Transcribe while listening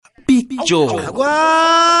Big Joe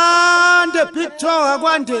Akwande picture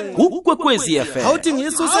akwande ukwekwezi FM awuthi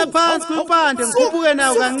ngisuse phansi kwipande ngikhuphuke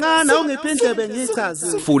nayo kancane awungiphindlebe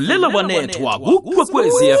ngichaze Fulela Wanethwa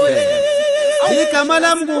ukwekwezi FM igama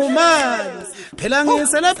lami ngumani phela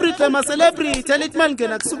ngiyicelebrity ama celebrity elithi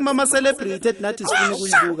malingena kusukuma ama celebrity ethi sifuna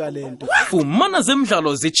ukuyibuka lento fumana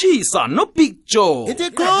zemidlalo zichisa no Big Joe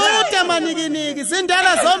ithi qhuda manikiniki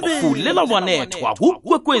zindala zombili Fulela Wanethwa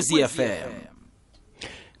ukwekwezi FM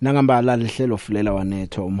Nangambala lihlelo Fulela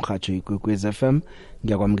Wanethwa umhajo ikwekwezi FM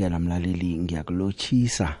ngiyakwamukela mlaleli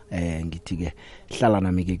ngiyakulochisa ngithi ke hlala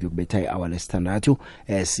nami ke kubetha ihour lesithandathu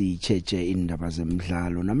sicheche indaba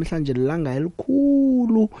zemidlalo namhlanje lilanga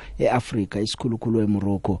elikhulu eAfrica isikhulukhulu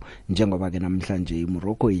eMorocco njengoba ke namhlanje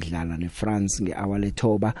iMorocco idlala neFrance ngehour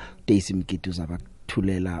lethoba Daisy Mkitu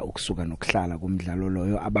thulela ukusuka nokuhlala kumdlalo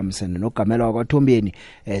loyo abamsene nogamela wakwaThombeni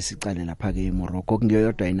sicale lapha ke eMorocco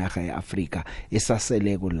kungiyoyodwa inaga eAfrica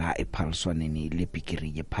esaseleko la ephaliswaneni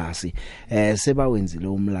lebigiri yephasi sebawenzile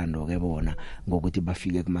umlando ke bona ngokuthi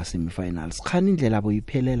bafike kuma semifinals khani indlela abo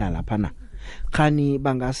iphelela lapha na khani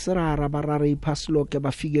bangasirara barara iphasi lonke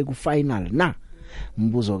bafike ku final na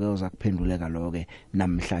mbuzo ke uza kuphenduleka loke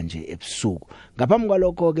namhlanje ebusuku ngaphambi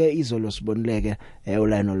kwalokho ke izolo sibonileke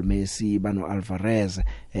uLionel Messi bano Alvarez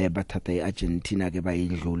bathatha iArgentina ke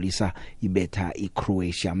bayidlulisa ibetha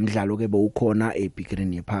iCroatia umdlalo ke bowukhona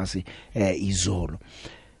ebigirini yephasi izolo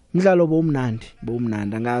umdlalo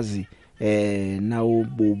bomnandi angazi nawo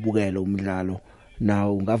bubukela umdlalo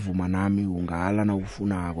nawo ungavuma nami ungala na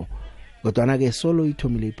ufunako kodwa ke solo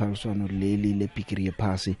ithomile iphaliswano leli lebigiri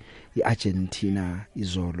yephasi iArgentina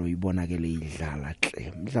izolo ibonakele idlala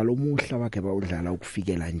hle umdlalo omuhle wakhe bawudlala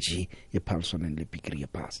ukufikela nje ephaliswaneni lebigiri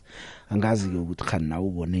yephasi angazi ke ukuthi khani nawe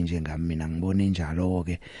ubone njengami mina ngibone njalo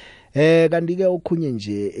ke kanti ke okhunye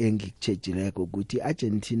nje engikuchejileko ukuthi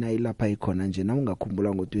Argentina ilapha ikhona nje na ungakhumbula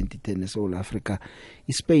ngo2010 eSouth Africa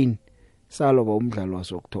iSpain saloba umdlalo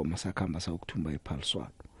wasokthoma sakhamba sakuthumba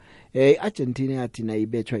iphaliswano Argentina yathi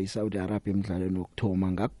nayibethwa iSaudi Arabia emidlalweni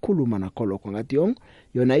wokuthoma ngakukhuluma nakho lokho ngathi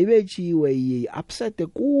yona ibethiwe yi-upset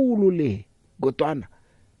ekulu le kodwana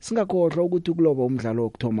singakhohlwa ukuthi kuloba umdlalo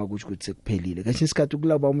wokuthoma kuthi ukuthi sekuphelile kahle isikhathi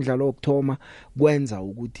kuloba umdlalo wokuthoma kwenza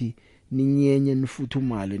ukuthi ninyenye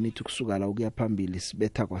nifuthumale nithi kusuka la ukuya phambili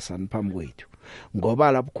sibetha kwasani phambi kwethu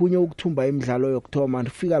ngoba lapho khunye ukuthumba imidlalo yokuthoma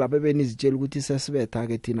ufika lapha benizitshela ukuthi sesibetha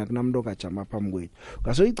ke thina kunamuntu okajama phambi kwethu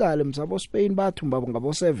ngaso icala msabo Spain bathumba ngabo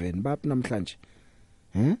 7 baphi namhlanje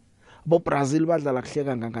bo Brazil badlala kuhleka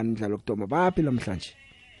kangangani imidlalo yokuthoma baphi namhlanje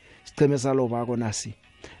sicheme salo bako nasi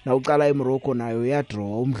na uqala eMorocco nayo ya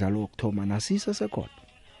draw umdlalo wokuthoma nasisa sekhona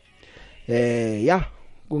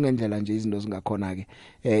kungendlela nje izinto zingakhona ke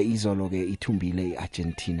izolo ke ithumbile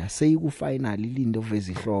iArgentina seyiku final ilindo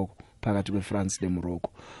veza ihloko phakathi kweFrance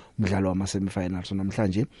neMorocco umdlalo wama semifinals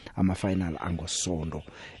namhlanje ama final angosonto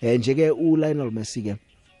nje ke uLionel Messi ke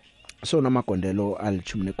so namagondelo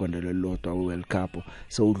alithumi negondelo lodwa weWorld Cup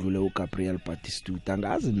sewudlule uGabriel Batistuta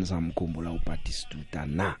ngazi nizamkhumbula uBatistuta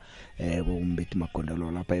na bombethi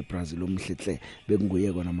magondelo lapha eBrazil omhlehle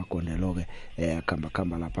bekunguye kona amagondelo ke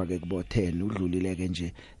akhamba lapha ke kubo 10 udlulile ke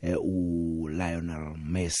nje uLionel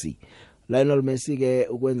Messi ke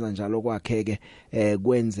ukwenza njalo kwakhe ke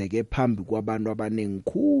kwenzeke phambi kwabantu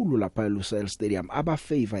abanengikhulu lapha eLusail Stadium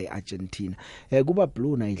abafavor iArgentina kuba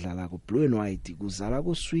blue na idlala ku blue and white kuzala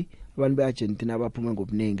kuswi abantu beArgentina abaphuma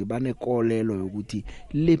ngobunengi banekolelo yokuthi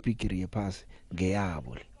lebigiri yephasi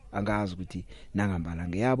ngeyabo angazi ukuthi nangambala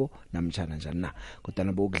ngeyabo namtjana njani na kodwa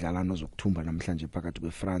nabo ukudlala nozokuthumba namhlanje phakathi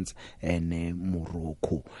kweFrance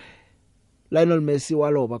neMorocco Lionel Messi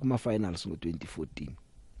waloba kuma finals ngo2014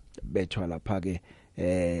 bethwa lapha ke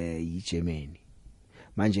yiGermany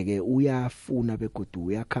manje ke uyafuna begodu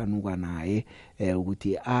uyakhanuka naye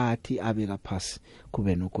ukuthi athi abeka phasi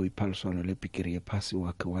kube nokho iphaliswano lebigiri yephasi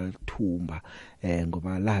wakhe walithumba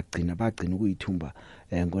ngoba bagcina ukuyithumba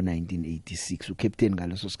ngo1986 ucaptain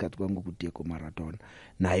ngaleso sikhathi kwangoku Diego Maradona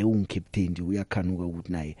naye ungicaptain nje uyakhanuka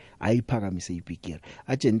ukuthi naye ayiphakamise ibigiri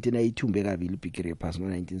Argentina ithumbe kabili ibigiri yephasi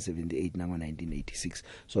ngo1978 na ngo1986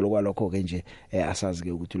 so lokwalokho ke nje asazi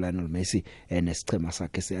ke ukuthi Lionel Messi nesicema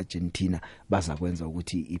sakhe seArgentina baza kwenza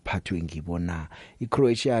ukuthi iphathwe ngibona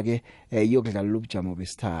iCroatia ke yokudlala ubujamo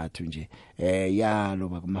besithathu nje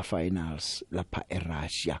yaloba kuma finals lapha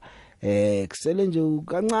eRussia kusele nje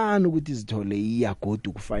kancane ukuthi izithole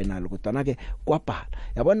iyagodu ku final kodwa ke kwabhala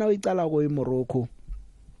yabona uyicala ko eMorocco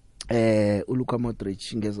uLuka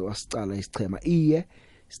Modric ngeze wasicala isichema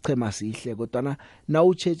isichema sihle kodwa na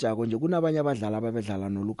ucheja nje kunabanye abadlali ababedlala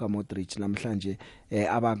noLuka Modric namhlanje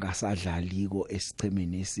abangasadlaliko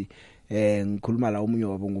esichemeni esi ngikhuluma la umunye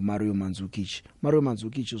wabo nguMario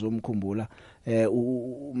Mandzukic uzomkhumbula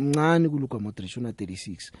umncane umncane kuLuka Modric una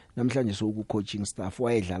 36 namhlanje soku coaching staff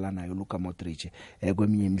wayedlala nayo Luka Modric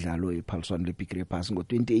kweminye imidlalo ephaliswana leBig Pass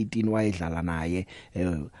ngo2018 wayedlala naye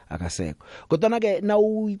akasekho kodwa ke na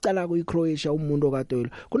uyicala ku iCroatia umuntu okatelo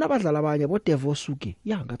kunabadlali abanye boDevo Suke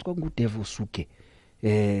ngathi kwakunguDevo Suke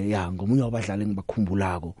ya ngomunye wabadlali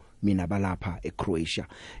ngibakhumbulako mina balapha eCroatia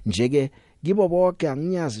njeke kibo bonke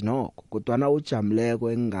anginyazi nokho kodwa na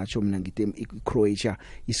ujamleko engingatsho mina ngithi iCroatia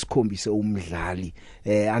isikhombise umdlali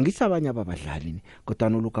angithi abanye abadlali kodwa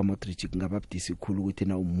noLuka Modric ngababudisi kukhulu ukuthi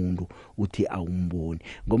na umuntu uthi awumboni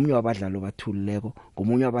ngomunye wabadlali bathulileko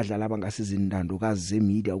ngomunye wabadlali abangasizindandakazi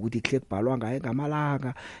zemedia ukuthi click balwa ngaye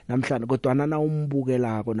ngamalanga namhlanje kodwa na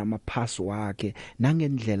umbukelako namapass wakhe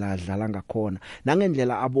nangendlela adlala ngakhona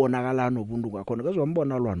nangendlela abonakala nobuntu ngakhona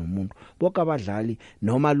kezombona lwa nomuntu bonke abadlali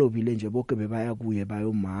noma lobile nje bonke bebaya kuye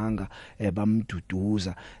bayomanga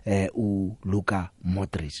bamduduza uLuka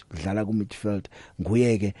Modric udlala ku midfield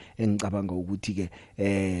nguye ke engicabanga ukuthi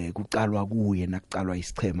ke kucalwa kuye nakucalwa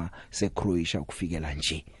isichema seCroatia ukufikela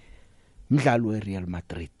nje umdlalo weReal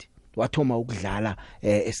Madrid wathoma ukudlala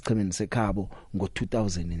esichemeni sekhabo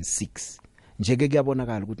ngo2006 njeke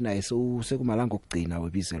kuyabonakala ukuthi naye sekumalanga okugcina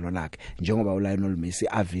webizelo lakhe njengoba uLionel Messi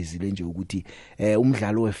avezile nje ukuthi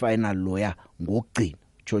umdlalo wefinal loya ngokugcina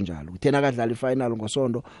njalo uthena kadlala ifinal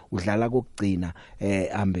ngosonto udlala kokugcina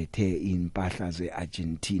ambethe impahla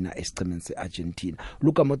zeArgentina esichemeni seArgentina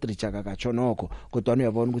Luka Modric akakatsho nokho kodwa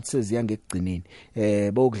uyabona ukuthi seziya ngekugcineni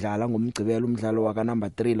bokudlala ngomgcibelo umdlalo waka number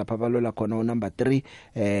 3 lapha balola khona unumber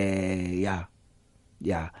 3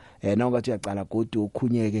 nawungathi uyaqala godi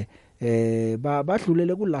ukhunyeke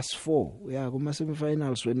badlulele ku last 4 kuma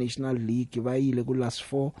semifinals weNational League bayile ku last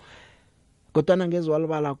 4 kodwa ngezwe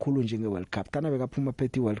walibala kakhulu njenge World Cup kana bekaphuma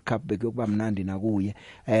phethi World Cup bekuyokuba mnandi nakuye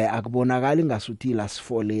akubonakala ingasuthi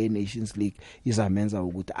last 4 le Nations League izamenza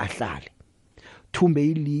ukuthi ahlale thumbe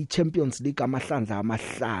ili Champions League amahlandla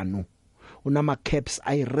amahlanu unama caps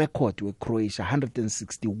ay record weCroatia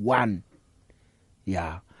 161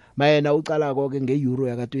 mayena ucala konke ngeEuro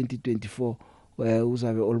yaka 2024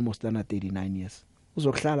 uzabe almost ana 39 years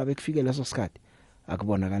uzokuhlala bekufike leso sikhathi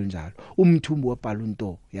akubonakala njalo umthumbu weBallon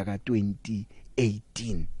d'Or yaka 2018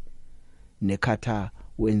 neKatar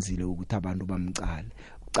wenzile ukuthi abantu bamcala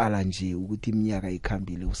ucala nje ukuthi iminyaka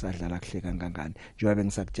ikhambile usadlala kuhle kangangani njengoba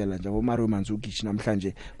bengisakutshela nje uMario Mandzukic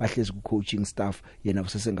namhlanje bahlezi ku coaching staff yena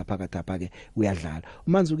usesengaphakathi apha ke uyadlala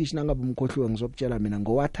uMandzukic nangabe umkhohliwe ngizokutshela mina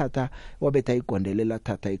ngowathatha wabetha igondele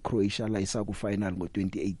lathatha iCroatia la isa ku final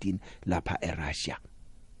ngo2018 lapha eRussia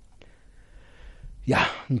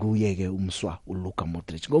nguye ke umswa uLuka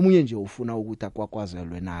Modric ngomunye nje ufuna ukuthi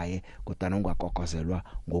akwakwazelwe naye kodwa nongakwakwazelwa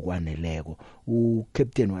ngokwaneleko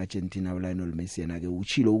ucaptain weArgentina uLionel Messi yena ke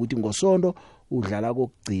uchilo ukuthi ngosonto udlala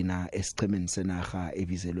kokugcina esichemeni senaga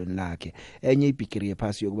ebizelweni lakhe enye ibigiri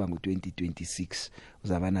yephasi yokuba ngo2026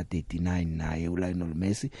 uzaba na 39 naye uLionel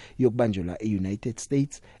Messi yokubanjelwa eUnited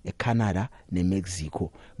States eCanada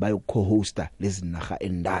neMexico bayoco-hosta lezi naga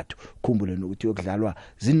endathu khumbule nokuthi yokudlalwa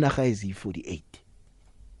zinaga ezi48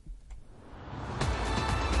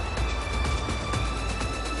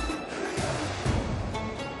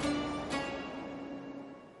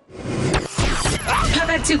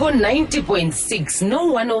 phakathi ko90.6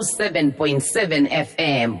 no 107.7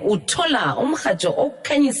 FM uthola umhajo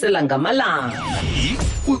okukhanyisela ngamalanga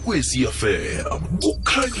ikwekwezi FM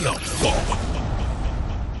kukhanya baba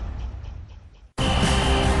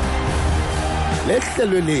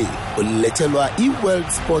lehlelo le ulethelwa iWorld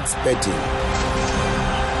Sports Betting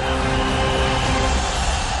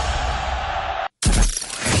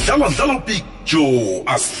dlala Big Joe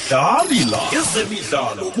asidlali la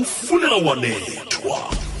ezemidlalo kufulela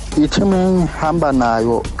Wanethwa Ithimi hamba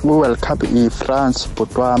nayo ku-World Cup i-France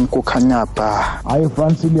botwami kukhanya ba hayi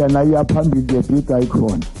France liyana iyaphambili nge-big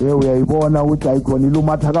icon uyayibona ukuthi icon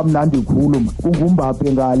ilumatha kamnandi khulu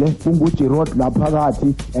kunguMbappe ngale kunguGiroud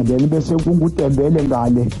laphakathi and then bese kungudembele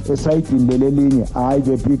ngale esayidini lelinye hayi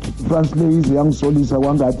the big France le ize yangisolisa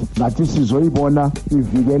kwangathi ngathi sizoyibona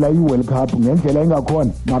ivikela i-World Cup ngendlela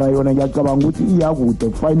engakhona mara yona ngiyacabanga ukuthi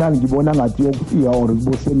iyakude final ngibona ngathi yokufika or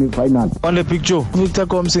ibo semi final on the picture Victor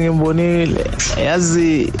Combs ngimbonile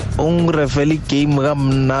yazi ungirefeli game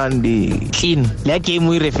kamnandi clean la game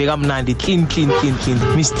uyirefe kamnandi clean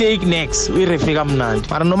mistake next uyirefe kamnandi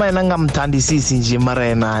mara noma yena ngamthandisisi nje mara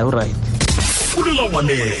yena alright kulela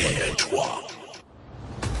Wanethwa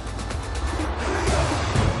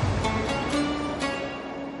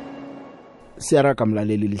Siyaraga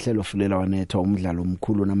mlaleli lihlelo Fulela Wanethwa umdlalo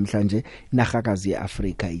omkhulu namhlanje inahakazi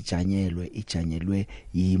yeAfrika ijanyelwe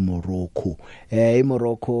iMorocco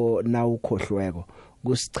iMorocco na ukhohlweko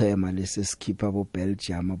kusichema lesesikhipha abo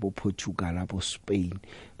Belgium abo Portugal abo Spain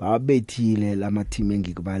babethile lama team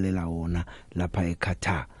engikubalela wona lapha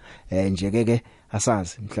eQatar njeke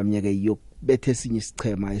asazi mhlawumnye ke yokubethe esinye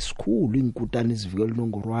isichema esikhulu inkutani izivikela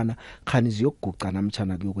nongorwana khani ziyoguqa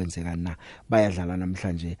namtjana kuyokwenzeka na bayadlala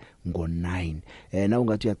namhlanje ngo9 na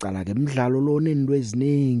ungathi uyacala ke umdlalo lo nenento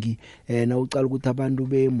eziningi na ucala ukuthi abantu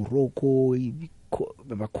beMorocco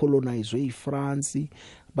bacolonizwe eFrance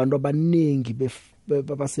abantu abaningi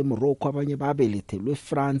baseMorocco abanye babelethelwe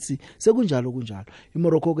eFrance sekunjalo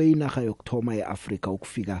iMorocco ke inaga yokthoma eAfrika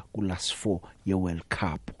ukufika ku-last 4 ye-World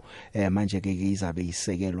Cup manje ke izabe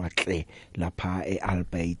isekelwa hle lapha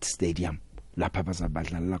eAlbait Stadium lapha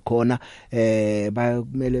bazabadlala khona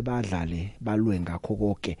kumele badlale balwe ngakho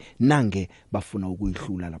konke nange bafuna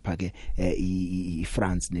ukuyihlula lapha ke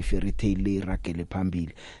iFrance neFairy Tale iragele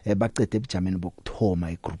phambili baqede ebujameni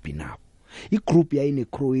bokthoma igroup nabo igroup yayine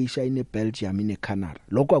Croatia ine Belgium ine Canada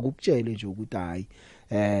lokho akukutshele nje ukuthi hayi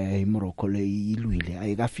iMorocco le ilwile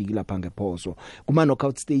ayikafiki lapha ngephoso kuma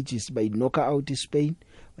knockout stages by knockout iSpain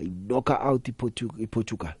by knockout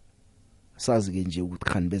iPortugal sazi ke nje ukuthi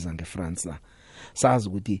khani beza ngeFrance la sazi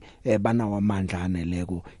ukuthi banawo amandla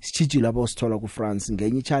aneleko sithiji labo sithola kuFrance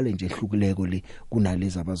ngenye challenge ehlukileko le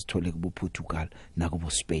kunalezi abazithole kubo Portugal nakubo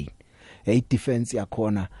Spain defense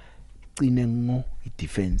yakhona cine ngo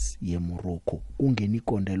idefense yeMorocco kungena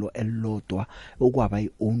ikondelo elilodwa okwaba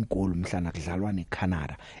iown goal mhlana kudlalwa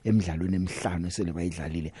neCanada emidlalweni emihlanu esele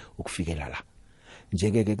bayidlalile ukufikela la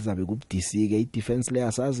njeke kuzabe kubudisi ke idefense le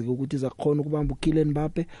asazi ukuthi izakhona ukubamba uKylian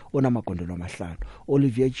Mbappe onamagondelo amahlanu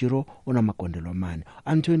Olivier Giroud onamagondelo amane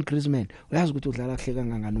Antoine Griezmann uyazi ukuthi udlala kahle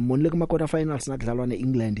kangangani umonile kuma quarter finals nakudlalwa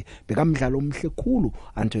neEngland bekamdlalo omhle khulu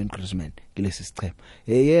Antoine Griezmann kilesi sichema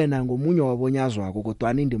yena ngomunye wabonyazwako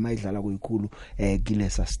kodwa indima idlala kuyikhulu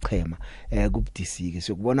kilesa sichema kubudisi ke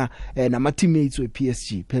siyokubona nama teammates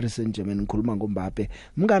wePSG Paris Saint-Germain ngikhuluma ngoMbappe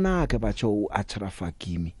mngana akhe batsho uAchraf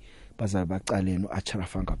Hakimi bazabe baqaleni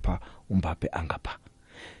uAchraf ngapha uMbappe angapha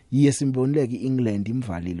yiye simbonileke iEngland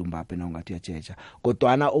imvalile uMbappe na ungathi uyajeja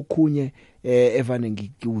kodwana okhunye evane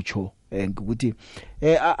ngikutsho ukuthi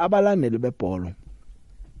abalandeli bebhola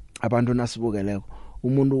abantu nasibukeleko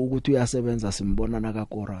umuntu ukuthi uyasebenza simbona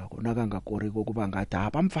nakakorako nakangakoriko kuba ngathi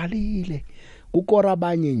abamvalile kukora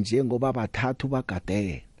abanye nje ngoba bathathu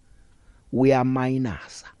bagadeke uya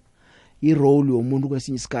minus irole yomuntu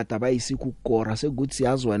kwesinye isikhathi abayisika ukukora sekuthi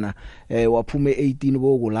siyazwana waphume 18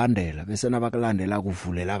 bokulandela bese nabakulandela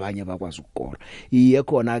kuvulela abanye bakwazi ukukora iye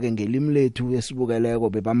khona ke ngelimi lethu esibukeleko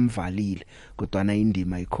bebamvalile kodwa na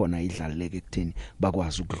indima ikhona idlaleke ekutheni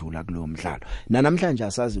bakwazi ukudlula kulo mdlalo namhlanje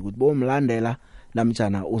asazi ukuthi bomlandela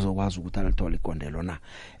namtjana uzokwazi ukuthi alithole ikondelo na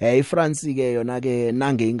iFrance ke yona ke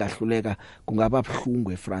nange ingahluleka kungaba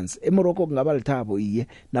abhlungu eFrance eMorocco kungaba lithabo iye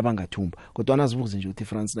nabangathumba kodwa nazibuze nje ukuthi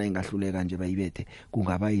iFrance na ingahluleka nje bayibethe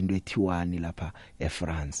kungaba into ethiwani lapha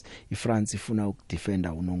eFrance iFrance ifuna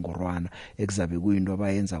ukudefenda unongorwana ekuzabe kuyinto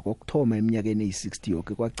abayenza kokthoma eminyakeni e60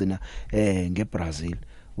 yoke kwagcina ngeBrazil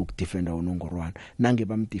ukudefenda unongorwana nange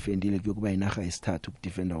bamdefendile kuyokuba inaga esithathu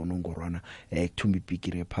ukudefenda unongorwana ekuthumba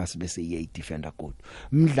ibhigiri ephasi bese iyidefenda god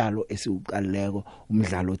umdlalo esiuqaleko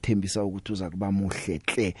umdlalo othembisa ukuthi uza kuba muhle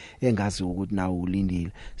hle engazi ukuthi nawo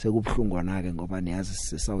ulindile sekubhlungwana ke ngoba niyazi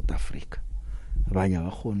seSouth Africa abanye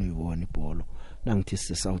abakhona uyibona ibhola nangithi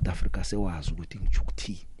seSouth Africa sewazi ukuthi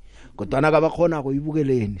ngijukuthini kodwa nakabakhona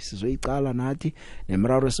koyibukeleni sizoyicala nathi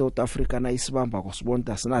nemiraro eSouth Africa na isibamba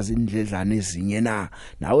kusibonta sinazi indledlana ezinye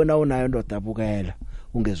nawe unayo ndoda abukela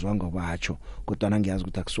ungezwa ngobatsho kodwa ngiyazi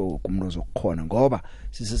ukuthi akuso umuntu ozokukhona ngoba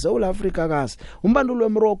siseSouth Africa kazi umbandulo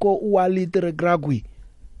weMorocco uWalid Regragui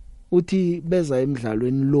uthi beza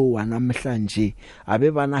emidlalweni lo wanamhlanje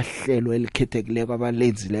abe banahlelo elikhethekileko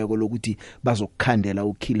abalenzileko lokuthi bazokukhandela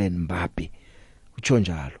uKylian Mbappe utsho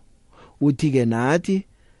njalo uthi ke nathi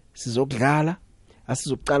sizokudlala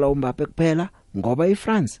asizokucala uMbappe kuphela ngoba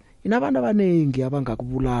iFrance inabantu abanengi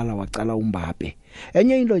abangakubulala wacala uMbappe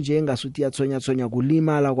enye into nje engasuthi yathonya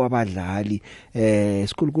kulimala kwabadlali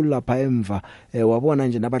sikhulukulu lapha emva wabona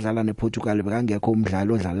nje nabadlala nePortugal bekangekho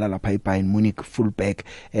umdlali odlala lapha eBayern Munich fullback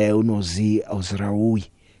unozi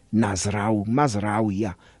Mazraoui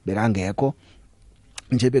ya bekangekho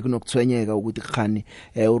nje bekunokuthwenyeka ukuthi khani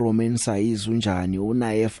uRomain Saiz unjani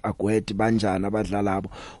uNaif Agüed banjani abadlala labo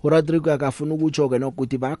uRodrigo akafuna ukutsho ke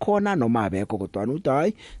nokuthi bakhona noma abekho kodwa uthi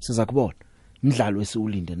hayi siza kubona umdlalo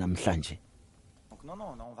esiwulinde namhlanje.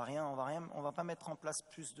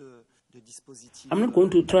 I'm not going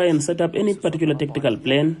to try and set up any particular tactical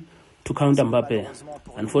plan to counter Mbappe.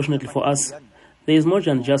 Unfortunately for us, there is more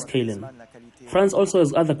than just Kylian. France also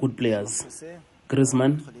has other good players.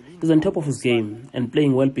 Griezmann is on top of his game and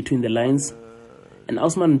playing well between the lines. And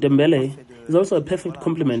Ousmane Dembele is also a perfect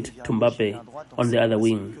complement to Mbappe on the other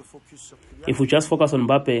wing. If we just focus on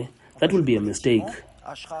Mbappe, that will be a mistake.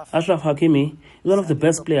 Achraf Hakimi is one of the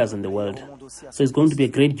best players in the world, so it's going to be a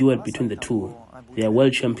great duel between the two. They are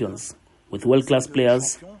world champions with world-class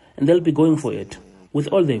players, and they'll be going for it with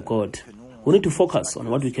all they've got. We need to focus on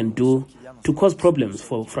what we can do to cause problems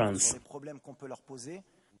for France.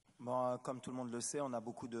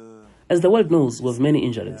 As the world knows, we have many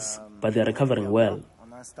injuries, but they are recovering well.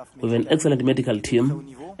 We have an excellent medical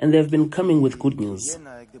team, and they have been coming with good news.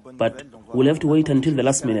 But we'll have to wait until the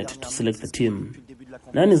last minute to select the team.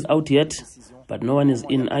 None is out yet, but no one is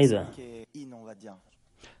in either.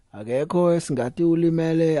 Akekho esingathi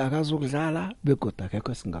ulimele akazokudlala begoda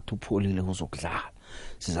akekho esingathi upholile uzokudlala.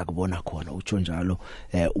 Siza kubona khona utsho njalo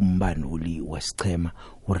umbanduli wesichema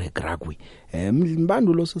uRegragui.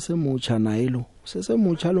 Umbanduli osesemutsha naye lo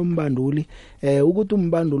sesemutsha lo mbanduli ukuthi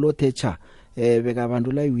umbandulo othecha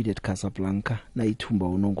bekabandula iWydad Casablanca nayithumba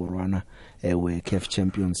unongorwana weCAF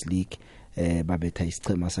Champions League babetha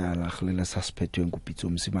isichema sayalahlela sasiphethwe nguPitso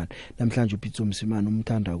Msimane. Namhlanje uPitso Msimane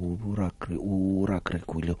umthanda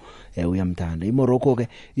uRegragui uyamthanda. iMorocco ke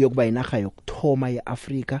yokuba inaga yokthoma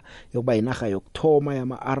yeAfrika, yokuba inaga yokthoma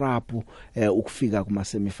yama-Arabu ukufika kuma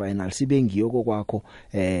semifinals. Sibe ngiyo kokwakho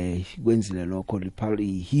kwenzile lokho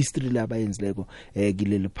history labayenzileko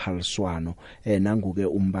kileli phaliswano nanguke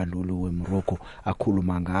umbanduli weMorocco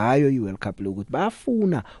akhuluma ngayo iWorld Cup lokuthi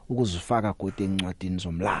bafuna ukuzifaka gode encwadini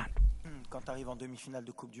zomlando.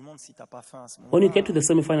 When you get to the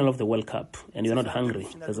semi-final of the World Cup and you're not hungry,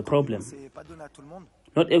 there's a problem.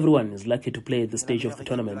 Not everyone is lucky to play at this stage of the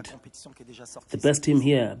tournament. The best team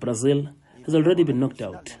here, Brazil, has already been knocked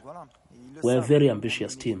out. We're a very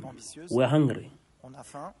ambitious team. We're hungry.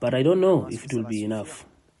 But I don't know if it will be enough.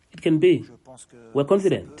 It can be. We're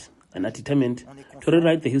confident and are determined to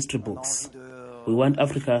rewrite the history books. We want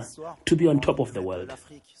Africa to be on top of the world.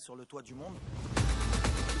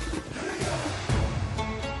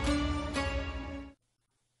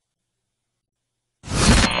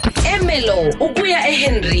 Emelo ukuya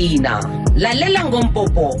eHenrina lalela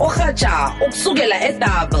ngompopo ohatsha ukusukela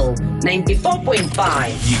eDouble 94.5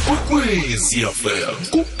 Ikwekwezi FM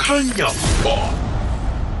kukhanya ba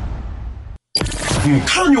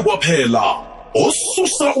mkhanyo kwaphela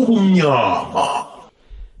osusa ubumnyama.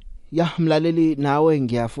 Ya mlaleli nawe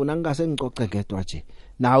ngiyafuna ngase ngicoce ngedwa nje.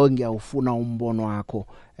 Nawe ngiyawufuna umbono wakho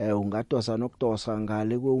ungatosa nokutosa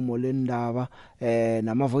ngale kweumo lendaba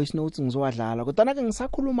nama voice notes ngizowadlala kodwa ke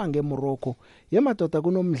ngisakhuluma ngeMorocco yemadoda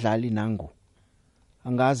kunomdlali nangu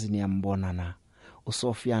angazi niyambona na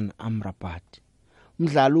uSofiane Amrabat.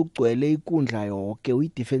 Umdlali ugcwele ikundla yonke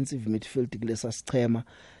uyi-defensive midfield kulesa sichema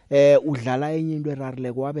udlala enye into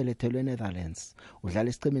erarile kwabelethelwe eNetherlands udlala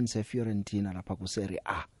esichemeni seFiorentina lapha ku Serie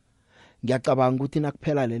A. Ngiyacabanga ukuthi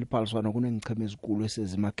nakuphela leli phaliswano kunengicheme ezikulu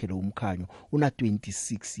esezimakhele umkhanyo una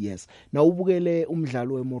 26 years na ubukele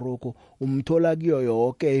umdlalo weMorocco umthola kuyo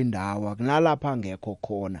yonke indawo kunalapha ngekho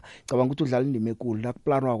khona cabanga ukuthi udlala indima enkulu la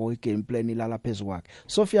kuplanwa ko igame plan ilala phezulu kwakhe.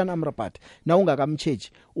 Sofiane Amrabat na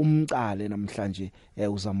ungakamcheji umcale namhlanje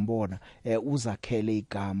uzambona uzakhele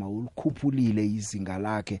igama ulikhuphulile izinga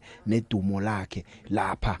lakhe nedumo lakhe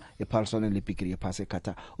lapha ephaliswano leBigiri yephase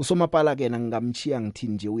eQatar. Usomapala ke ngingamchiya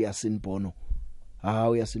ngithini nje uyasinbo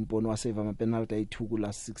uyasinpono waseva ama penalty ayithuku la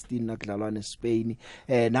 16 nakudlalwa neSpain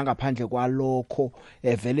nangaphandle kwalokho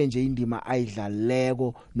vele nje indima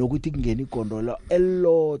ayidlaleko nokuthi kungena igondolo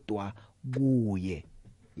elodwa kuye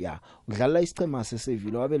ya udlala isichema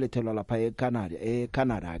seSevilla wabelethelwa lapha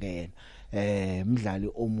eCanada ke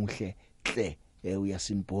umdlali omuhle hle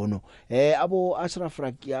uyasinpono abo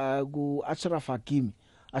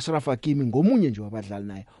Achraf Hakimi ngomunye nje wabadlali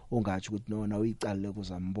naye ongathi ukuthi nona uyicalile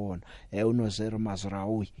kuzambona uNozer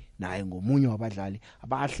Mazraoui naye ngomunye wabadlali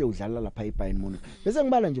abahle udlala lapha eBayern Munich bese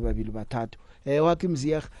ngibala nje babili bathathu Hakim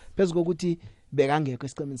Ziyech phezulu kokuthi bekangekho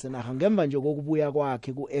esiqemeni senaga ngemva nje kokubuya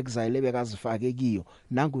kwakhe kuexile bekazifake kiyo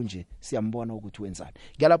nangu nje siyambona ukuthi wenzani.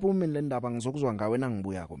 Ngiyalapha umini le ndaba ngizokuzwa ngawe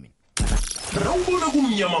nangibuya ko mina. Rawubona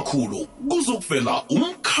kumnyama khulu kuzokuvela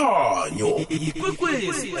umkhanyo.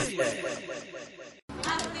 Ikwekwezi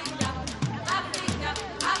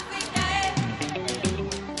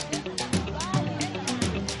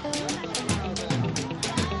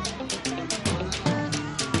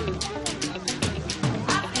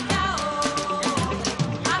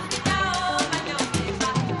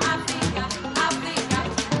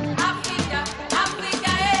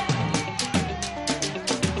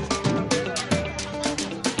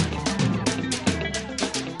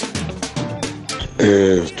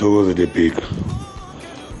Sithokoze the big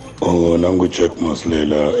nangu Jack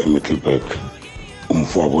Maslela eMiddelburg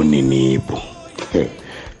umfowabo Ninipo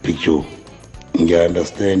picture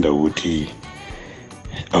ngiya-understanda ukuthi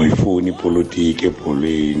awuyifuni ipolitiki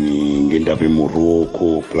ebholweni ngendaba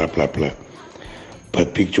eMorocco bla bla bla,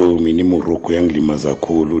 but picture mina iMorocco yangilimaza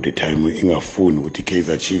kakhulu the time ingafuni ukuthi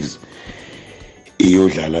Kaizer Chiefs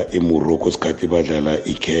iyodlala eMorocco isikhathi badlala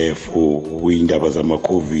iCAF kuyindaba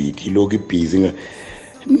zama-COVID ilokhu ibhizi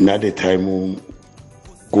na the time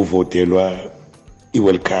kuvotelwa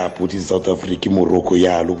i-World Cup ukuthi South Africa iMorocco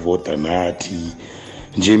yalo ukuvota nathi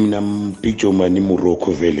nje mina picture mani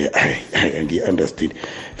iMorocco vele angi-understand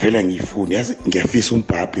vele angiyifuni yazi ngiyafisa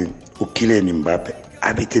uMbappe uKylian Mbappe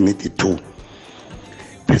abethe neti 2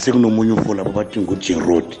 bese kunomunye ufola babathi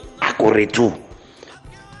nguGiroud akore 2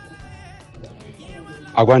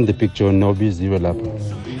 akwande picture nobiziwe lapha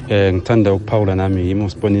ngithanda ukuphawula nami yimi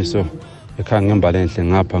usiboniso ekhaya ngembala enhle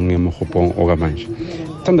ngapha ngeMorocco okamanje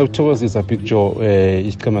ngithanda ukuthokozisa picture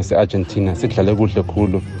isiqhema seArgentina sidlale kuhle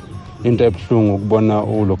khulu into ebuhlungu ukubona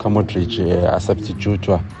uLuka Modric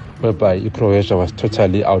asubstitutwa whereby iCroatia was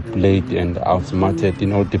totally outplayed and outsmarted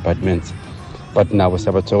in all departments, but nabo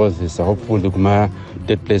siyabathokozisa hopefully kuma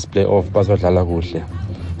third place playoff bazodlala kuhle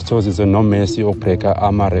sithokozise no Messi okubreaka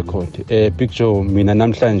ama-record picture mina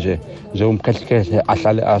namhlanje njengomkhahlekhehle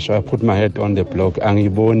ahlale asho I put my head on the block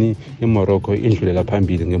angiyiboni iMorocco indlulela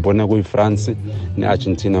phambili ngibona kuyiFrance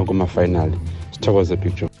neArgentina kuma-final sithokoze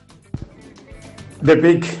picture the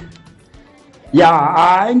big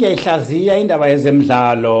ngiyayihlaziya indaba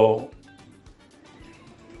yezemidlalo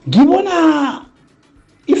ngibona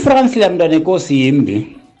iFrance lamntwana enkosi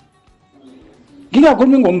yimbi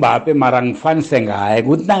ngingakhulumi ngoMbappe mara ngifanise ngaye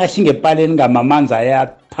ukuthi nakashinge epaleni ngamamanzi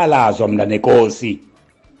ayaphalazwa mntwana enkosi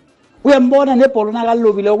uyambona nebhola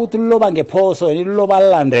nakalobile ukuthi liloba ngephoso yena liloba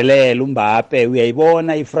lilandelela uMbappe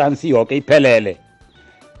uyayibona iFrance yonke iphelele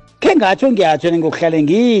ke ngiyatsho ngokuhlale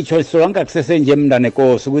ngitsho sonke kusesenje mntwana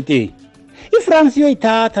enkosi ukuthi iFrance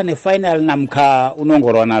iyoyithatha nefinal namkha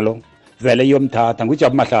unongorwana lo vele iyomthatha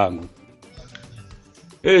nguJabu Mahlangu.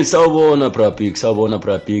 Sawubona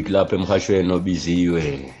Brabik lapha emhashweni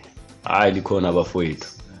obiziwe. Hayi likhona abafowethu.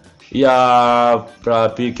 Ya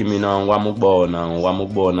Brabik mina ngwami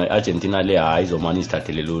ukubona iArgentina le hayi izomani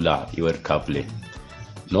isithathele lula iWorld Cup le.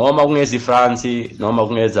 Noma kungeza iFrance noma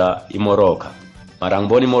kungeza iMorocco. Mara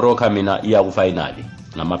ngibona iMorocco mina iya ku final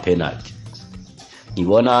ngama penalty.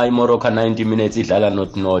 Ngibona iMorocco 90 minutes idlala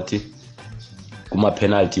not kuma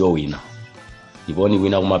penalty yowina. Ngibona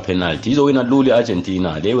iwina kuma penalty izowina lula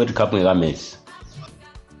iArgentina le World Cup ngeka Messi.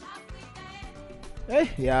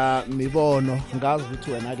 Ya mibono ngazi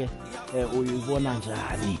ukuthi wena ke uyibona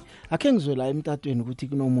njani akhe ngizwe la emtatweni ukuthi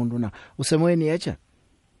kunomuntu na usemoyeni yecha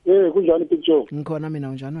kunjani picture ngikhona mina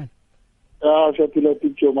unjani wena siyaphila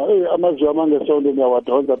picture amazwi amangesonto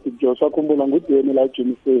ngiyawadonsa picture sakhumbula ngudeni la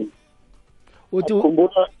eJimsoni uthi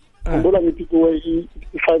khumbula ngithi kuwe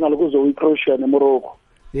ifinal kuzo iCroatia neMorocco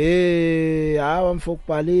hawa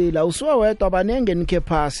mfokubhalila usuwe wedwa abanenge nikhe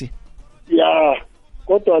phasi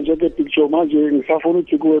kodwa nje ke picture manje ngisafuna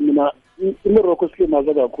ukuthi kuwe mina iMorocco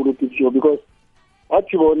silimaza kakhulu picture because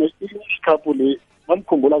wathi bona iCup le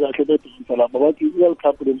bamkhumbula kahle bedonsa lapha bathi iWorld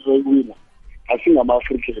Cup le zoyiwina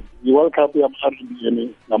asingama-African iWorld Cup yama-Arabian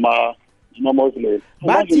nama-Muslim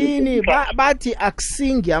bathi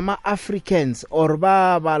akusingi ama-Africans or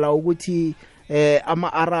babala ukuthi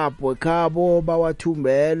ama-Arab ekhabo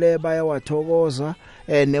bawathumbele bayawathokoza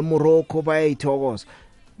neMorocco bayayithokoza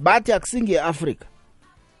bathi akusingi eAfrica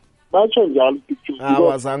batsho njalo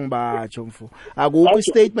awazange batsho mfu akukho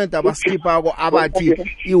istatement abaskipako abathi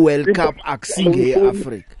iWorld Cup akusingi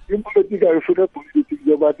eAfrica ipolitiki ayifuna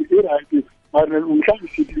politics bathi iright manje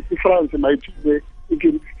umhlangisi iFrance mayithube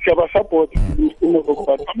siyabasupport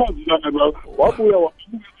uMorocco but amazwi wabuya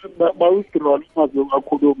bawithdraw amazwi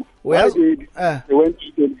akhuluma went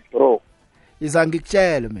to draw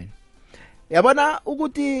izangikutshela mina yabona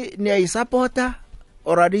ukuthi niyayisupporta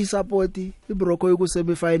already isupport iMorocco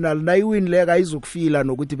kusemi final nayiwin leka ayizukufila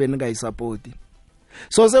nokuthi beningayisupport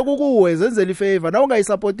so sekukuwe zenzela ifavor na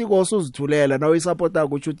ungayisupport ikoso uzithulela na uyisupporta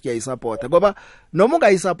ukuthi uthi uyayisupport ngoba noma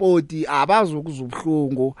ungayisupport abazi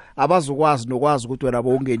ukuzubhlungu abazukwazi nokwazi ukuthi wena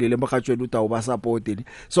bowungelile emhathweni uthi awubasupport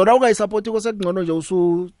so na ungayisupport ikoso kungcono nje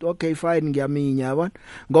okay fine ngiyaminya yabona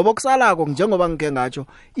ngoba kusalako njengoba ngike ngatsho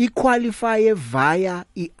iqualify via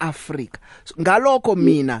iAfrica ngalokho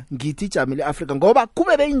mina ngithi ijamile iAfrica ngoba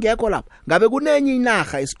kube beyingekho lapha ngabe kunenye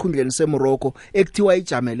inaga esikhundleni seMorocco ekuthiwa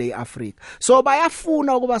ijamele iAfrica so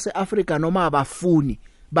bayafuna ukuba seAfrica noma abafuni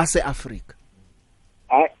baseAfrica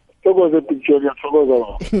thokoze picture yathokoza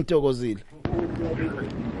ngithokozile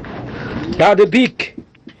the big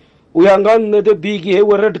uyangani the big he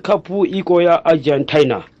World Cup iko ya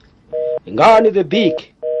Argentina ngani the big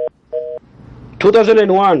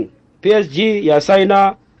 2001 PSG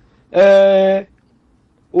yasigna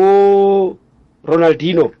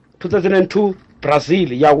Ronaldinho. 2002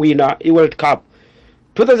 Brazil yawina i-World Cup.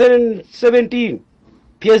 2017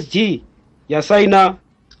 PSG yasigna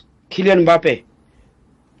Kylian Mbappe.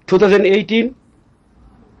 2018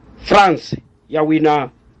 France yawina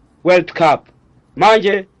World Cup.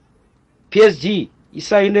 Manje PSG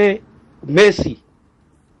isayine Messi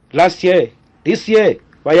last year. This year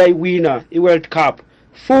bayayiwina i-World Cup.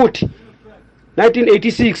 Futhi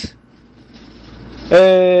 1986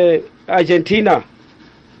 Argentina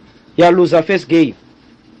yaluza first game.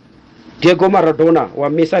 Diego Maradona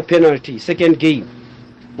wamisa penalty second game.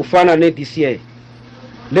 Ufana ne this year.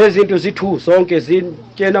 Lezi zinto zithu zonke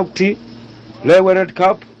zintshena ukuthi le World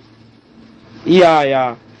Cup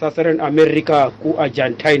iyaya Southern America ku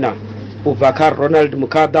Argentina. Ubakar Ronald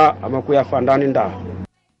Mukada amakuyafandana indaba.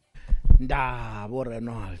 Ndabo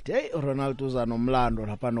Ronald. Hey Ronald uza nomlando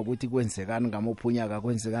lapha nokuthi kwenzekani ngamophunyaka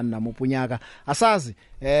kwenzekani namophunyaka. Asazi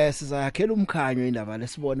sizayakhela umkhanyo indaba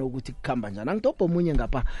lesibone ukuthi kukhamba njani. Angitobho omunye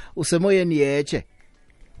ngapha usemoyeni yeche.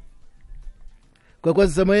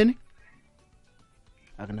 Kwekwezi semoyeni?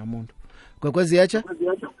 Akunamuntu. Kwekwezi yeche?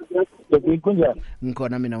 Kunjani?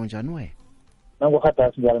 Ngikhona mina unjani we?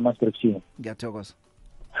 Nangokhada sinjalo mascription. Ngiyathokoza.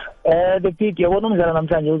 The peak yabona umdlalo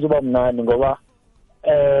namhlanje uzoba mnandi ngoba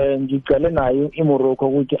ngicela nayo iMorocco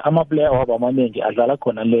ukuthi ama player wabo amaningi adlala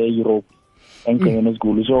khona le Europe engcengene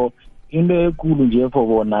esikhulu. So into ekulu nje for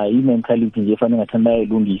bona i-mentality nje fanele ngathanda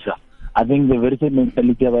ilungisa. I think the very same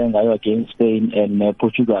mentality abayengayo against Spain and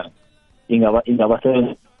Portugal ingaba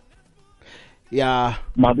seven. Yeah,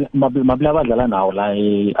 mabla abadlala nawo la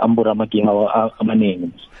ambura amagame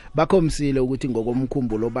amaningi. Bakhomsile ukuthi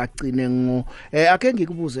ngokomkhumbulo bacine ngo ake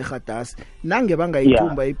ngikubuze eGadasi nange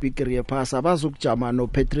bangayithumba ibigiri yephasa abazukujama no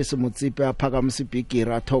Patrice Mutsipe aphakamisa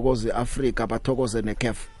ibigiri athokoze Africa bathokoze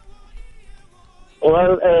neCAF.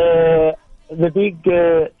 Well the big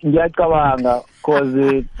ngiyacabanga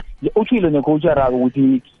cause uthile necoach arabe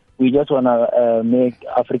ukuthi we just wanna make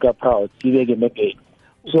Africa proud sibeke mebhe.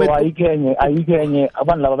 So ayikenye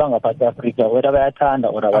abantu laba bangaphatha Africa whether bayathanda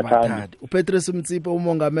or abathandi. uPatrice Mtsipe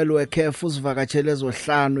umongameli weCAF uzivakatshele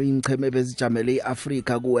ezohlanu ingcheme bezijamele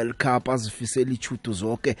iAfrica ku World Cup azifisela ichudu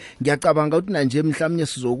zonke. Ngiyacabanga ukuthi nanje mhlawumnye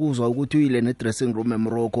sizokuzwa ukuthi uyile ne dressing room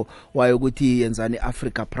eMorocco waye ukuthi yenzani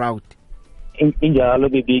Africa proud. Injalo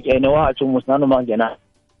big ene wathi umusana mangena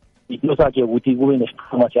isakhe ukuthi kube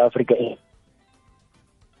nesikhama seAfrica.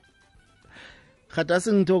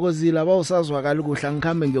 Khadasi ngithokozile abawusazwakala kuhla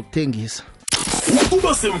ngikhambe ngiyokuthengisa.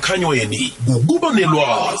 Ukuba semkhanyweni ukuba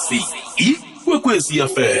nelwazi ikwekwezi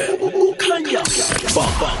FM kukhanya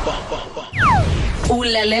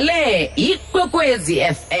ulalele ikwekwezi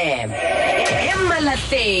FM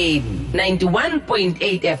eMalahleni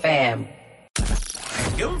 91.8 FM.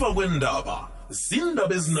 Ngemva kwendaba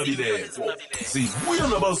zindaba ezinabileko zibuya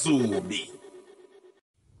nabazumi.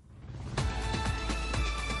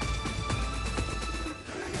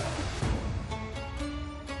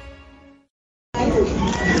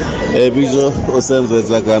 Bizo osenzo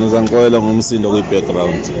zakani zankoyela ngomsindo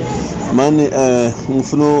kwi-background. Mani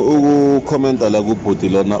ngifuna ukukhomenta la kubhuti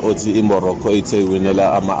lona othi iMorocco ithe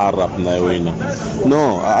winela ama-Arab nayo wina.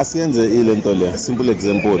 No, asiyenze ile nto le. Simple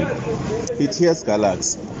example. I-TS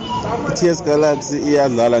Galaxy. I-TS Galaxy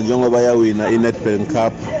iyadlala njengoba yawina i-Nedbank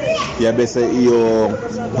Cup yabese iyo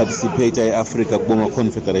participate e-Africa kubonga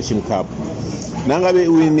Confederation Cup. Nangabe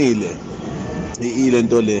iwinile ile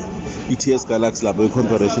nto le i-TS Galaxy lapho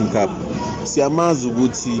i-Confederation Cup siyamazi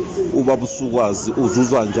ukuthi ubaba usukwazi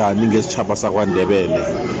uzuzwa njani ngesitshaba sakwaNdebele.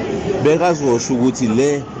 Bekazosho ukuthi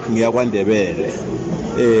le ngiyakwaNdebele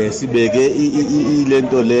sibeke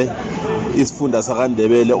ilento le isifunda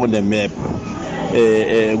sakwaNdebele on the map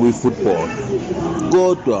kwi-football.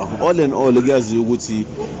 Kodwa all in all kuyazi ukuthi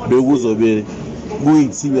bekuzobe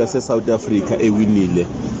kuyiteam yase-South Africa ewinile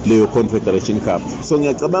leyo Confederation Cup. So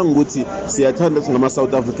ngiyacabanga ukuthi siyathanda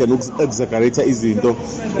singama-South African uku-exaggerate izinto.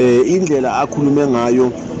 Indlela akhulume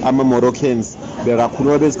ngayo ama-Moroccans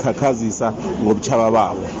bekakhuluma bezikhakhazisa ngobuchaba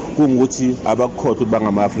babo kungukuthi abakukhohlwa ukuthi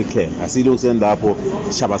bangama-African. Asilungiseni lapho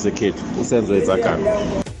shaba sekhethu usenzo ezakani.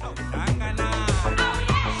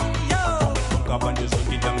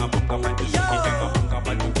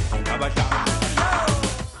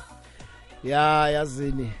 Ya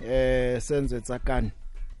yazini senzo etsakani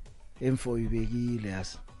emfo ibekile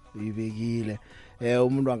yasi uyibekile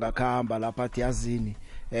umuntu angakhamba lapha athi yazini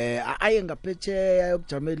aye ngaphetsheya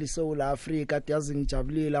yokujamela iSouth Africa athi yazi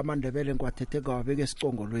ngijabulile amaNdebele ngiwathethe kwabeke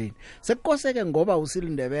esicongolweni sekukoseke ngoba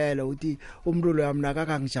usilindebele uthi umuntu lo yamnaka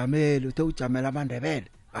kangijamela uthe ujamela amaNdebele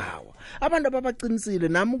awa abantu ababaqinisile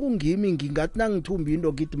nami kungimi ngingathi nangithumba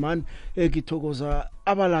into ngithi man ngithokoza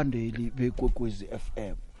abalandeli bekwekwezi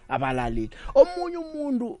FM abalaleli omunye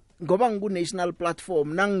umuntu ngoba ngiku national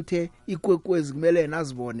platform nangithe ikwekwezi kumele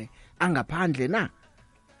nazibone angaphandle na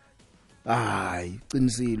hayi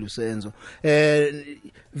qinisile usenzo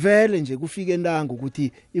vele nje kufike ntango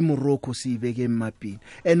ukuthi iMorocco siyibeke emapini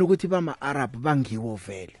ukuthi bama Arab bangiwo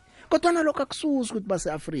vele kodwa nalokho akususi ukuthi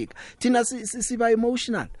base Africa thina siba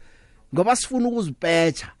emotional ngoba sifuna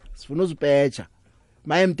ukuzipetcha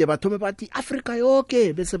mayemde bathome bathi Africa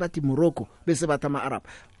yonke bese bathi Morocco bese bathi ama Arab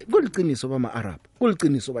kuliqiniso bama Arab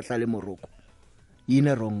kuliqiniso bahlala eMorocco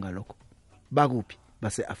yini wrong ngalokho bakuphi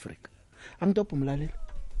base Africa angitopha umlaleli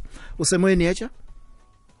usemoyeni yecha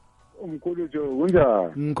umkhulu nje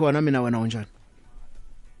kunjani ngikhona mina wena unjani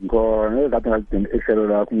ngone ngathi ngidini ehlelo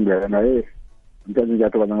lakho ngiyana mntwana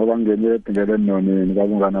ngiyathokoza ngoba ngene ephindele nonini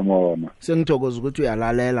kabungana mona sengithokoza ukuthi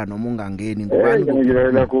uyalalela noma ungangeni ngobani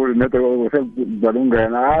ngilalela kakhulu netho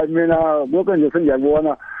sekuzalungena hayi mina bonke nje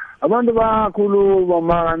sengiyabona abantu bakhuluma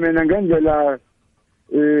mara mina ngendlela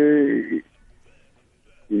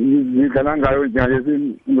ngidlala ngayo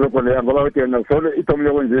nje ngirobho leya ngoba uthi yena solo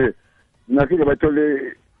itomleko nje nafike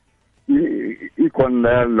bathole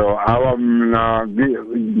ikonelo awa mina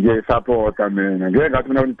nge supporta mina ngeke ngathi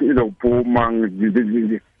mina izokuphuma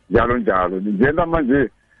njalo njengoba manje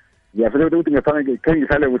ngiyafela ukuthi ngifana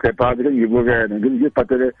ngihlale kuhle phansi ngibukele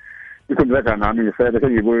ngiphathele ikhundla nami ngisele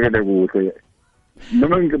ngibukele kuhle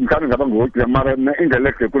noma ngimkhana ngaba ngokuthi mara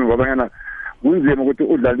indlela ekule ngoba yana kunzima ukuthi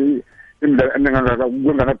udlali imidlalo emenganga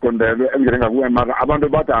kunganaqondelo engene ngakuwe mara abantu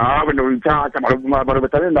bathi hawe nolithatha mara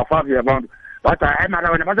bethalela ndafafi abantu bathi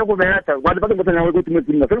mara wena bazokubetha kwathi bazokubetha ukuthi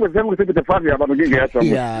mina sengikusebenza fafi abantu ngingedwa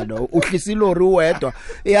ya no uhlisilori uwedwa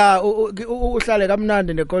ya uhlale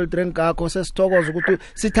kamnandi ne-cold drink yakho sesithokoza ukuthi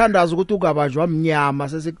sithandaza ukuthi ungabajwa mnyama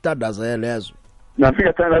sesikuthandazele lezo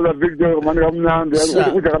nafika thana la Victor manje kamnandi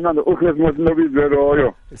ukuthi kamnandi uChristmas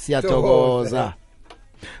nobizelo siyathokoza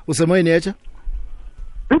usemoyeni yecha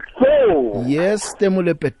yes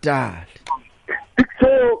temule petali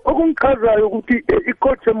okungichazayo ukuthi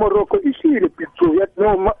icoach eMorocco ishile picture yathi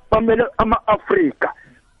noma bamele ama-Afrika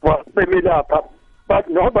bamele lapha but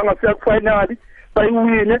noma bangafika kufinali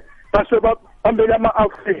bayiwine base bambele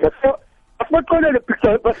ama-Afrika so asibaxolele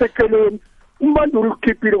picture baseceleni umbanduli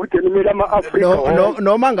ukhiphile ukuthi nomele ama-Afrika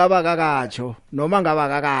noma ngaba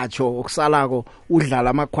kakatsho okusalako udlala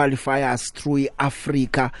ama-qualifiers through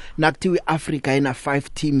i-Africa nakuthiwa i-Africa ina 5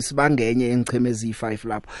 teams bangenye engchemezi i5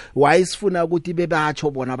 lapho why sifuna ukuthi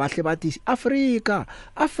bebatsho bona bahle bathi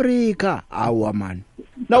Africa awa man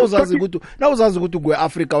nawuzazi ukuthi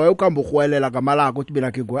kwe-Africa wayekhamba ukhwelela ngamalaka ukuthi mina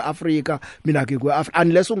ngikwe-Africa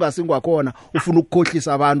unless ungasingwakhona ufuna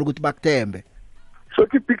ukukhohlisa abantu ukuthi bakuthembe so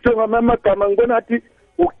picture ngamagama ngibona athi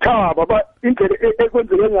ukuthaba ba indlela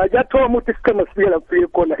ekwenzeke ngayo yathoma ukuthi isiqhema sifikela kufike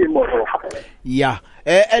khona eMorocco yeah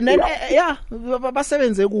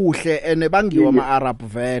basebenze kuhle bangiwa ama-Arab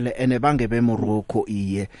vele bangebe eMorocco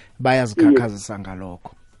iye bayazikhakhazisa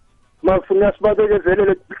ngalokho mafuna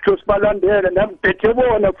sibabekezelele picture sibalandele nambethe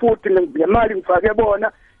bona futhi nemali ngifake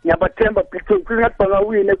bona ngiyabathemba picture ngathi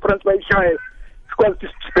bangawina eFrance bayishaya sikwazi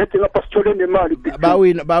sibethe lapha sithole nemali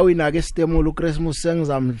bawina ke stemula uChristmas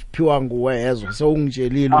sengizamphiwa nguwezwe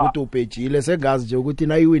sewungitshelile ukuthi ubhejile sengazi nje ukuthi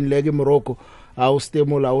nayiwinileke eMorocco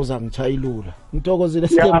awustemula uzangichayilula ngithokozile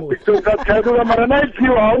stemula ngiyachayilula mara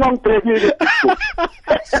nayiphiwa awungangibhekile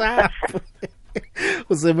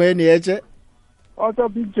usemeni yeche Ota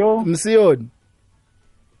Big Joe Msiyoni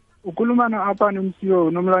ukhuluma na apha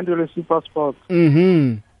nomsiyo nomlandelo Super Sport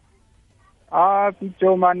Big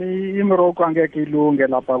Joe mani iMorocco angeke ilunge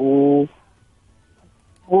lapha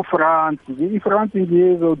France iFrance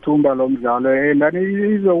ngizothumba lo mdlalo ndani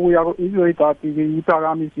izoyithatha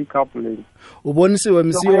iphakamisa icup le ubonisiwe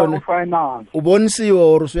Msiyoni ubonisiwe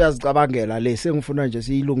or usuyazicabangela le sengifuna nje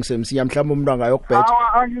siyilungise msiya mhlawumbe umuntu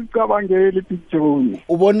angayokubetha angicabangeli Big Joe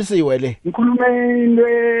ubonisiwe le ngikhulume into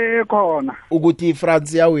ekhona ukuthi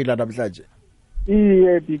iFrance yawina namhlanje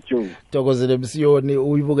iye Big Joe Thokozele Msiyoni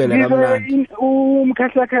uyibukele kamnandi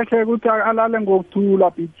umkhehle ukuthi alale ngokuthula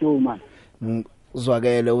Big Joe man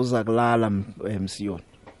uzwakele uza kulala Msiyoni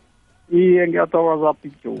iye ngiyathokoza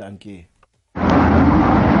Big Joe thank you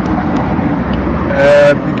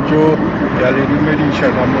Big Joe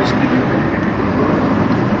yalelimelisha kaMoslim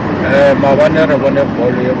mabana bona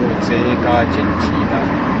bolo ya botse ka Argentina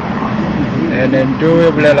nento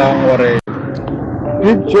ebulela ngore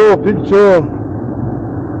Big Joe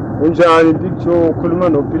unjani Big Joe ukhuluma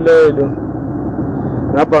noPilelo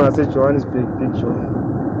lapha ngase Johannesburg Big Joe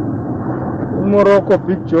Morocco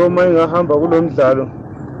Big Joe mayingahamba kulomdlalo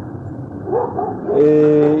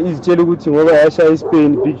izitshela ukuthi ngoba yashaya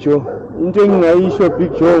iSpain Big Joe into engingayisho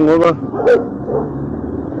Big Joe ngoba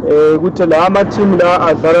ukuthi la ama team la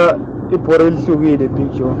adlala ibhora elihlukile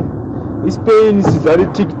Big Joe. iSpain sidlala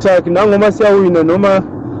itic tac nangoma siyawina noma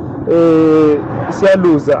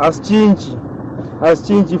siyaluza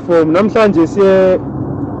asichinji form.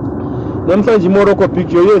 Namhlanje Morocco Big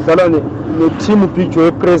Joe yodlala ne-team Big Joe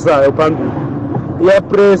epressayo phambili,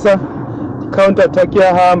 iyapressa, counter attack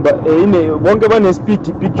iyahamba, bonke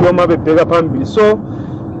bane-speed Big Joe mabebheka phambili. So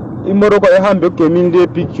iMorocco ehambe egemini le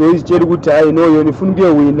Big Joe izitshela ukuthi hayi no yona ifuna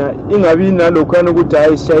ukuyewina, ingabi nalokhana ukuthi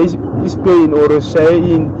hayi sishaye iSpain or sishaye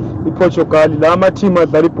iPortugal. La ama-team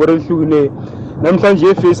adlala ibhora elihlukileyo. Namhlanje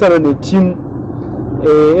efacana ne-team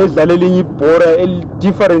edlala elinye ibhora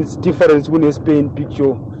difference kuneSpain Big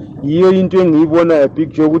Joe. Yiyo into engiyibona Big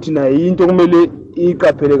Joe ukuthi nayo into kumele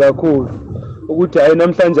iqaphele kakhulu ukuthi hayi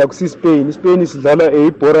namhlanje akusiSpain. iSpain sidlala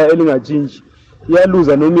ibhora elingajinji,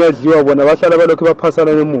 iyaluza noma iyadliwa, bona bahlala balokho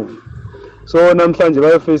baphasana nemuva. So namhlanje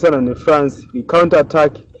bayafacana neFrance i-counter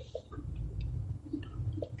attack.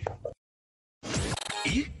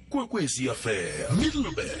 Ikwekwezi FM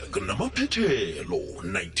Middleburg namaphethelo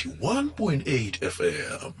 91.8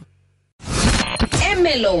 FM.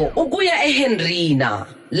 Emelo ukuya eHenrina,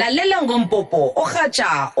 lalela ngompopo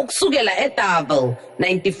ohatsha ukusukela eDouble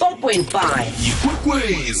 94.5.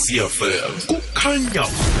 Ikwekwezi FM kukhanya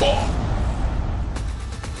ba.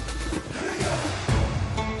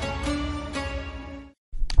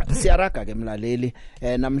 Siyaraga ke mlaleli,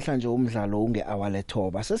 namhlanje umdlalo unge-hour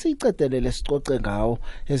lethoba. Sesiyicedelele sicoce ngawo,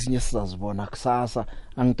 ezinye sizazibona kusasa.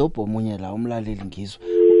 Angidobho omunye la umlaleli ngizwe.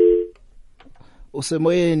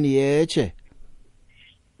 Usemoyeni yeche.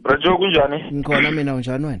 Brajo kunjani? Ngikhona mina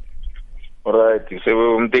unjani wena? Alright,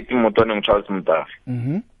 umteti motwane ngCharles Mtafi.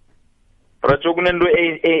 Brajo kunento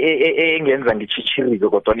engenza ngichichirize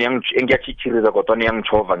kodwa engiyachichiriza kodwa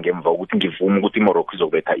niyangchova ngemva ukuthi ngivume ukuthi iMorocco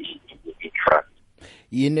izobetha iFrance.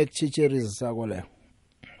 Yini ekuchichiriza sako leyo?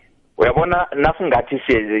 Uyabona nasingathi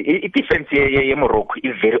i-defense yeMorocco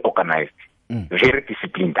is very organized, very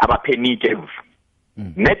disciplined, abaphenike.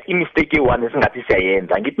 Net mistake one esingathi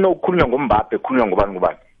siyayenza, ngithi nokukhulunywa ngoMbappe, khulunywa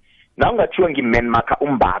ngobani. Na ungathiwa ngiman marker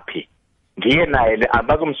uMbappe, ngiye naye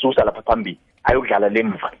abazomsusa lapha phambili ayokudlala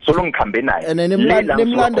lemva. Solo ngikhambe naye.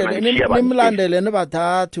 Nimlandele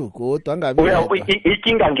nebathathu kodwa angabi.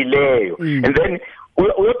 Ikinga ngileyo. And then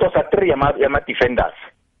uyodosa 3 yama defenders.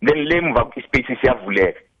 Then lemva ispace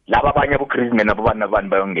siyavuleka. Laba abanye abo Griezmann nabo bani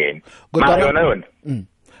bayongena. Yona.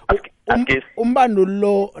 Umbando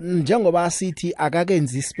lo njengoba sithi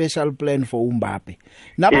akakenzi special plan for uMbappe.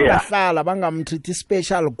 Nabangahlala bangamtreat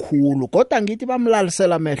special khulu. Kodwa ngithi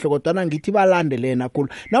bamlalisela amehlo kodwa ngithi balandelena khulu.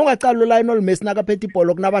 Na ungacala Lionel Messi nakaphethe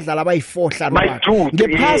ibhola kunabadlala abayi4 hlanu.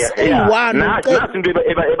 Ngepass e1 nathi into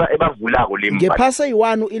ebavulako lemva. Ngepass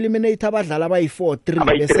e1 eliminate abadlala abayi4 3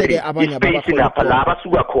 bese ke abanye lapha la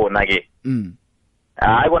basuka khona ke.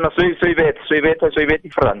 Hayi bona soyibetha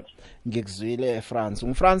iFrance. Ngikuzwile eFrance.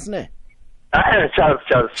 UFrance ne?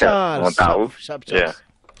 Charles.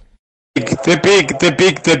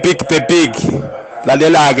 The big.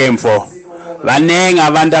 Lalela ke mfo. Banenge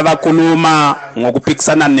abantu abakhuluma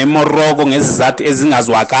ngokuphikisana neMorocco ngezizathu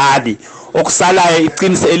ezingazwakali. Okusalayo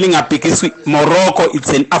iqiniso elingabhikiswi. Morocco, it's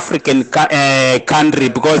an African country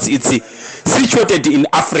because it's situated in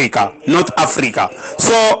Africa, North Africa.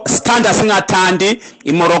 So sithanda singathandi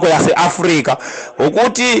iMorocco yase Africa.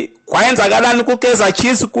 Ukuthi kwayenzakalani kuKaizer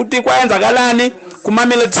Chiefs, ukuthi kwayenzakalani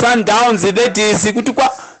kuMamelodi Sundowns, ladies ukuthi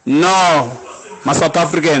no, ma South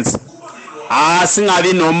Africans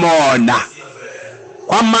singabi nomona.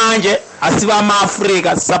 Kwamanje asiba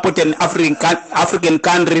ama-Africa, support an African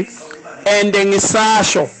country, and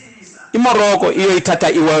ngisasho iMorocco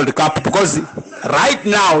iyoyithatha iWorld Cup because right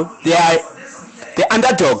now they are the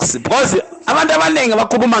underdogs, because abantu abaningi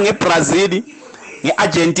bakhuluma ngeBrazil,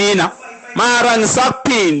 ngeArgentina, mara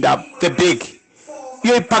ngisakuphinda the big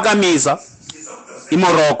iyoyiphakamisa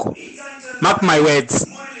iMorocco. Mark my words,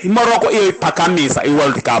 iMorocco iyoyiphakamisa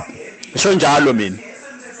iWorld Cup. Isho njalo mina.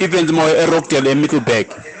 Even more Rockdale Middleburg.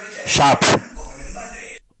 Sharp.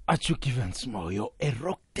 Achu Givens moyo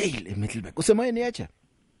Rockdale Middleburg. Usemoyeni yacha?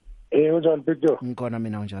 Unjani Picture? Ngikhona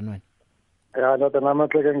mina unjani wena? Ya nota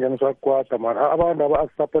namahleke ngeniswa kwata man. Abantu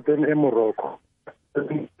abasupport eMorocco.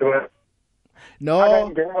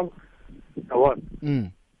 No.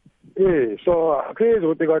 So please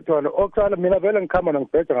uthi kwathona okusala mina vele ngikhamba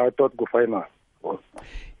ngibheja ngathot ku final.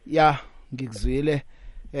 Ya, ngikuzwile.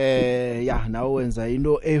 Ya nawe wenza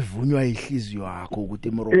into evunywa ihliziyo yakho ukuthi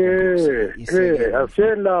iMorocco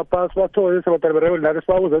asela pass bathoye sebataleberewe la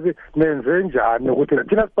sibabuza ukuthi nenze njani ukuthi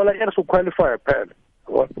thina sibhala yena soqualify phela.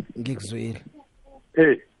 Ngikuzwile.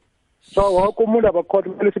 so wonke umuntu abakhona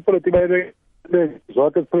kumele sipolitiki baye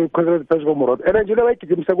zonke president phezu komrodo and nje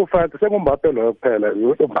bayigidimisa kuFrance sengumbape loyo kuphela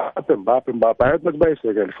Mbappe ayathi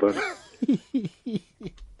bayisekele France.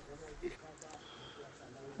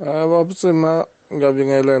 Babusima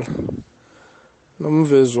ngiyabingelela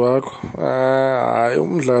nomvezi wakho hayi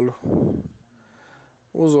umdlalo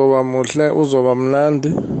uzoba muhle uzoba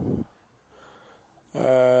mnandi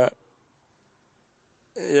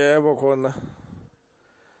yebo khona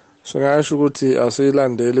singasho ukuthi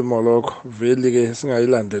asiyilandeli Morocco veli ke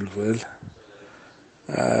singayilandeli vele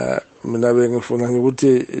mina bengifuna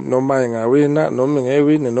ukuthi noma ingawina noma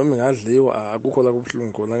ingewini noma ingadliwa akukho la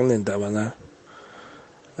kubhlungu khona kunendaba na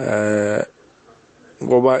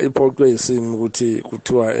ngoba iphoqwe isimo ukuthi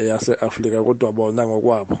kuthiwa eyase Africa kodwa bona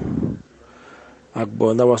ngokwabo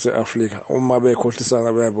akubona abase Africa uma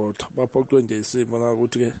bekhohlisana bebodwa baphoqwe nje isimo na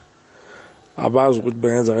ukuthi ke abazi ukuthi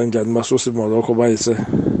bengenza kanjani basusa Morocco bayise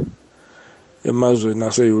emazweni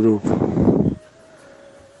ase-Europe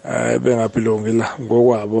bengaphilongi la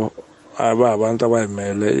ngokwabo abantu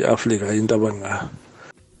abayimele i-Africa into abangayo.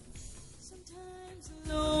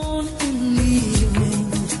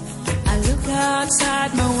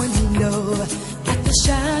 Outside my window at the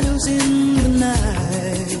shadows in the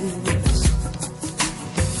night,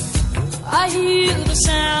 I hear the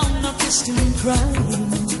sound of distant crying,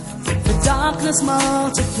 the darkness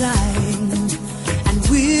multiplying and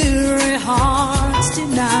weary hearts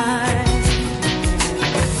deny.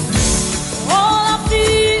 All I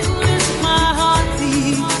feel is my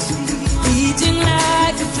heartbeat beating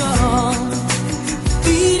like a drum,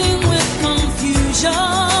 beating with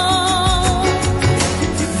confusion.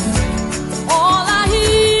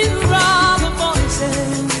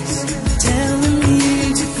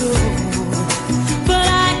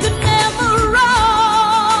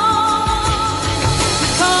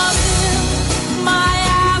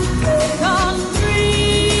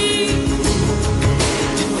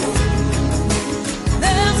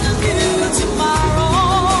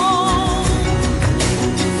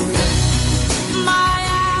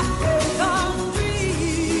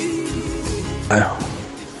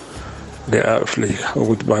 le-Africa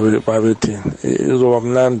ukuthi babethini izoba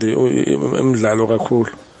mnandi imidlalo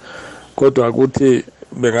kakhulu kodwa ukuthi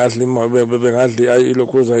bengadli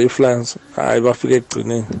ilokhuza iFrance hayi bafike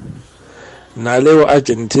ekugcineni naleyo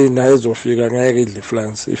Argentina ezofika ngeke idle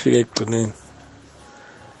France ifike ekugcineni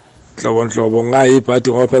nhlobo ngayibhadi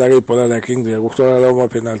ngoba phela ke ibhola lakhe ingeke ukuthola lawo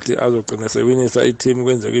penalty azogcina sewinisa i-team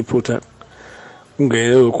kwenzeka iphutha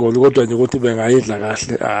ungeke gol kodwa nje ukuthi bengayidla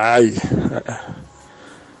kahle hayi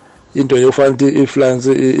into yofanti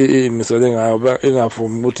iFrance imisele ngayo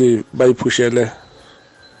engavumi ukuthi bayiphushele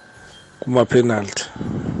kuma penalty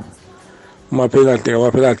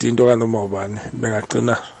into kanoma ubani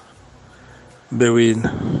bengagcina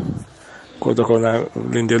bewina kodwa khona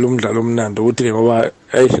lindele umdlalo omnandi ukuthi ke ngoba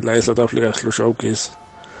la eSouth Africa sihlushwa ugesi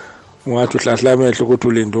ungathi uhlahla amehlo ukuthi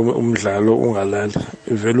ulinde umdlalo ungalali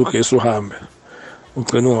ivela ugesi uhambe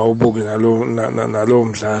ugcina ungawubuki nalo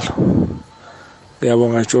mdlalo.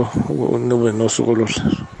 Ngiyabonga nje ube nosuku oluhle.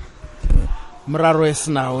 Mraro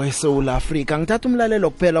esinawo eSouth Africa ngithatha umlalelo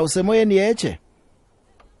kuphela usemoyeni yeche.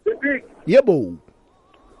 Yebo.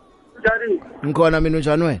 Njani? Ngikhona mina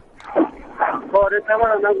unjani wena? Khona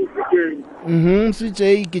thamana nangu CJ. CJ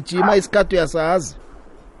gijima isikhathi uyasazi.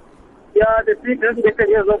 Ya the big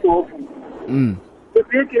ngiyezwa ngofu. The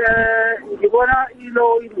big ngibona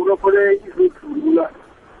ilo iMorocco le izodlula.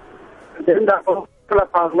 Ndenda la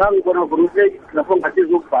phazla ngibona ukuthi lapho ngathi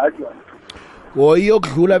izokubhajwa.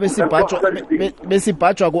 Woyokudlula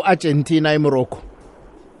besibhajwa kuArgentina eMorocco.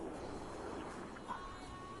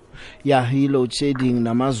 Ya hilo shading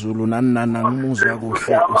namazulu nanimuzwa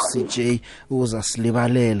kuhle uCJ uza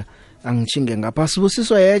silibalela angichinge ngapha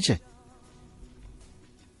Sibusiso yeche.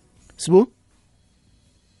 Sibu?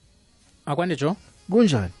 Akwande Jo?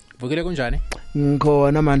 Kunjani? Vukile kunjani?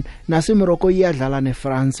 Ngikhona man. Nasi Morocco iyadlala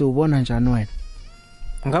neFrance ubona njani wena?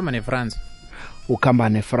 Ngihamba neFrance. Ukhamba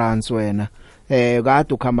neFrance wena.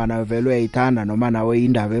 Kade ukhamba nayo vele uyayithanda noma nawe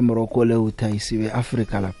indaba eMorocco le uthayisiwe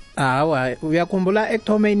Africa lapha. Hawa uyakhumbula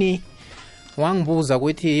ekuthomeni wangibuza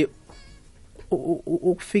ukuthi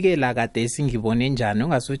ukufikela kade singibone njani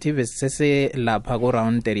ungasuthi besese lapha ku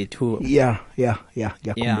round 32.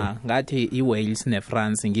 Yeah ngathi iWales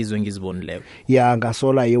neFrance ngizwe ngizibonileko. Yeah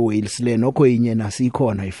ngasola iWales le nokho inye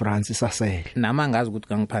nasikhona iFrance sasele. Nama ngazi ukuthi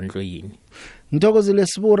kangiphandlwe yini. Ngithokozile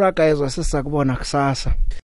Sibura guys wasesakubona kusasa.